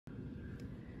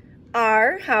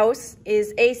Our house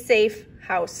is a safe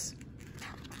house.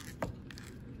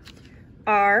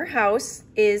 Our house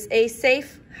is a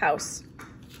safe house.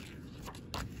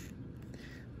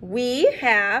 We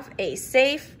have a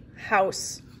safe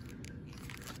house.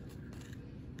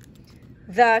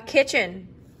 The kitchen.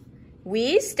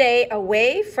 We stay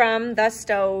away from the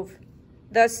stove.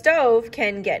 The stove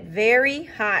can get very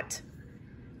hot.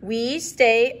 We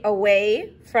stay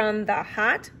away from the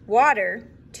hot water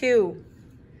too.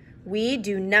 We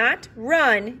do not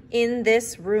run in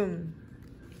this room.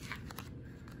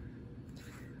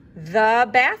 The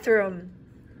bathroom.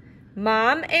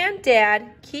 Mom and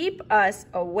Dad keep us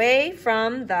away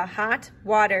from the hot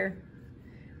water.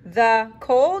 The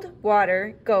cold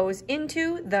water goes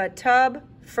into the tub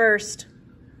first.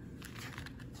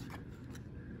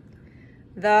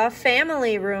 The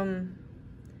family room.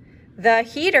 The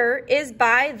heater is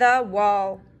by the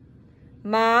wall.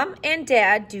 Mom and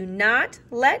Dad do not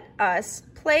let us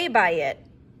play by it.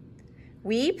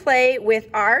 We play with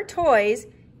our toys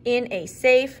in a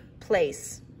safe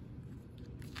place.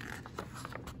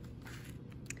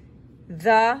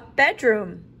 The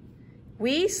bedroom.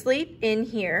 We sleep in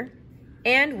here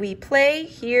and we play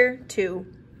here too.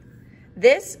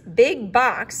 This big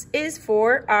box is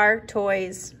for our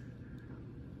toys.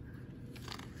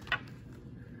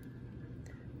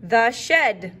 The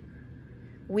shed.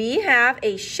 We have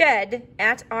a shed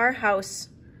at our house.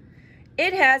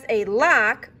 It has a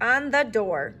lock on the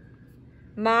door.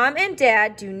 Mom and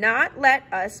Dad do not let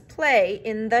us play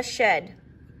in the shed.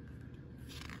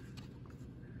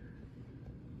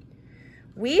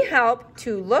 We help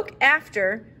to look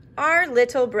after our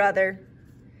little brother.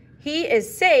 He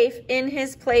is safe in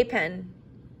his playpen.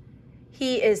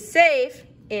 He is safe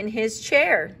in his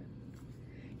chair.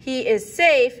 He is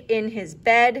safe in his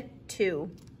bed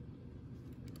too.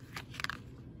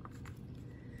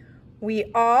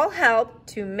 We all help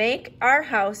to make our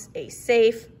house a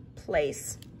safe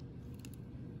place.